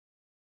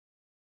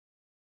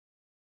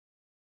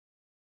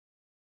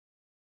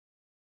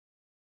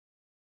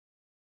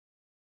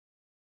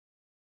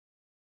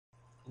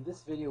In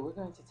this video, we're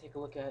going to take a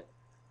look at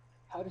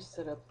how to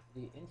set up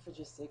the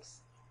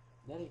Infragistics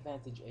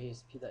NetAdvantage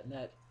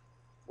ASP.NET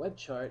web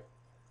chart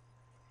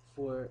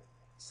for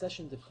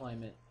session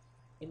deployment.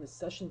 In the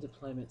session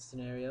deployment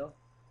scenario,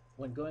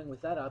 when going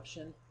with that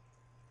option,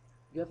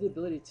 you have the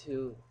ability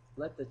to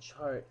let the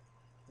chart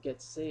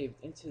get saved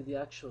into the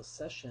actual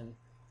session,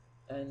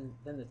 and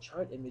then the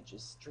chart image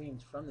is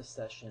streamed from the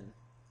session.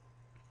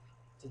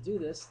 To do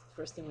this, the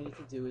first thing we need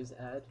to do is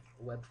add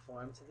a web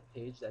form to the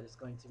page that is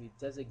going to be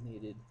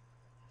designated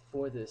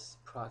for this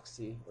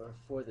proxy or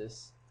for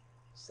this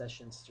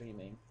session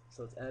streaming.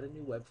 So let's add a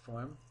new web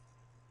form.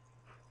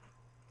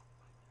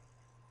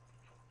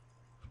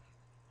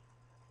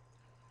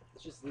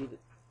 Let's just leave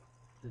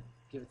it,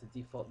 give it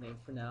the default name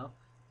for now.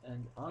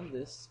 And on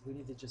this, we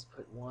need to just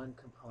put one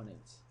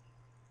component.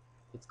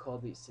 It's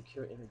called the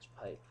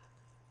SecureImagePipe.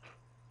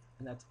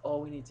 And that's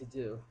all we need to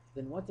do.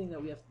 Then one thing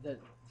that we have to,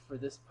 for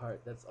this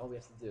part, that's all we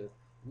have to do.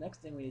 The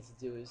next thing we need to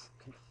do is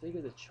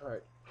configure the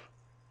chart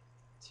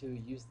to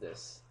use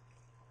this.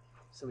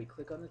 So we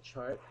click on the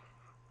chart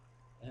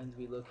and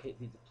we locate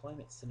the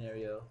deployment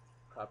scenario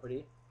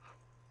property.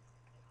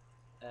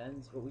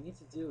 And what we need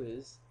to do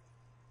is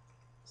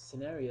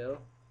scenario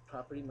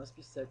property must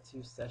be set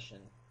to session.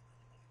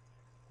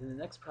 Then the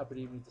next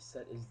property we need to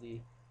set is the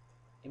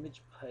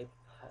image pipe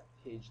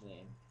page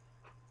name.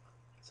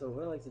 So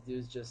what I like to do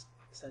is just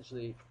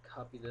essentially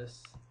copy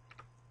this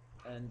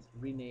and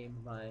rename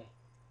my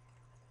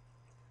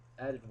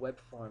added web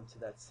form to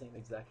that same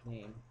exact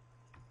name.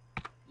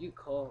 You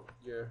call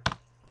your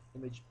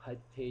image pipe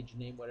page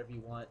name whatever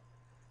you want.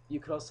 You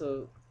could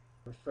also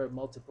refer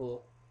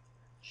multiple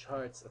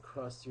charts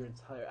across your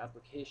entire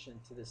application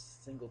to this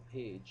single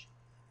page.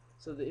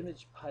 So the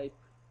image pipe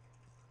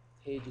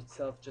page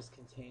itself just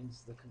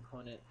contains the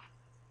component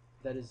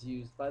that is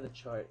used by the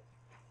chart,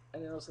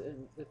 and then also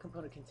the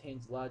component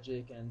contains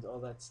logic and all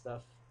that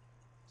stuff,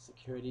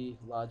 security,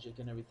 logic,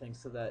 and everything,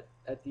 so that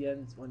at the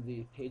end when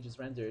the page is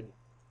rendered,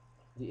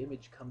 the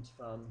image comes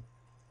from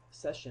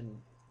session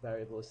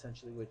variable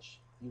essentially, which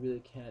you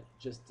really can't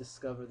just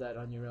discover that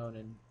on your own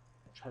and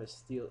try to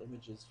steal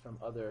images from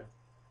other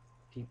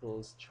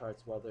people's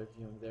charts while they're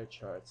viewing their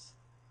charts.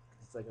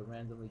 It's like a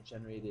randomly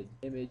generated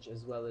image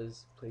as well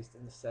as placed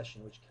in the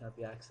session, which cannot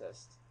be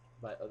accessed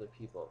by other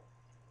people.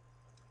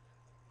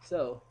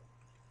 So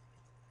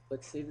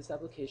let's save this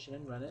application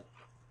and run it.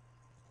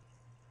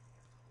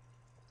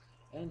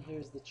 And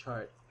here's the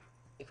chart.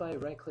 If I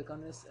right click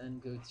on this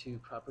and go to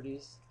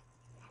properties,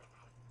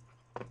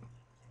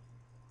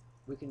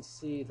 we can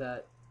see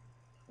that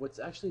what's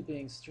actually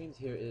being streamed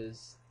here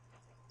is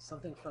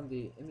something from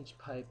the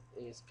ImagePipe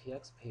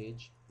ASPX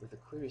page with a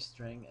query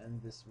string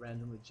and this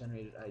randomly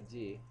generated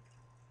ID,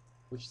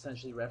 which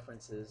essentially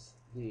references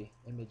the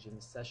image in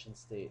the session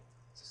state.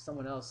 So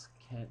someone else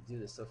can't do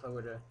this. So if I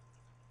were to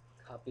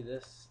copy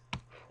this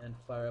and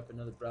fire up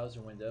another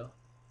browser window,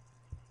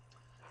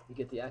 you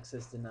get the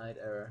access denied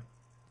error,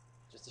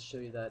 just to show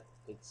you that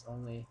it's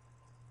only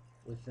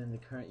within the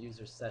current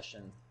user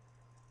session.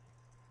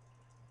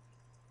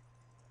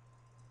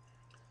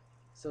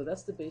 So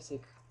that's the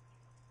basic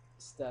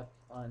step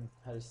on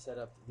how to set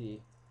up the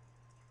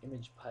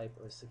ImagePipe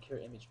or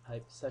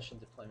SecureImagePipe session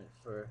deployment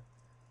for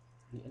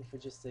the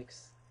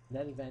Infragistics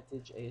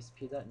NetAdvantage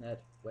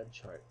ASP.NET web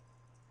chart.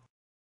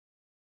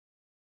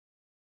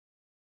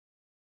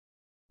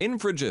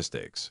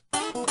 Infragistics.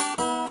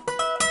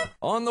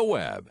 On the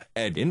web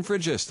at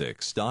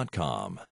infragistics.com.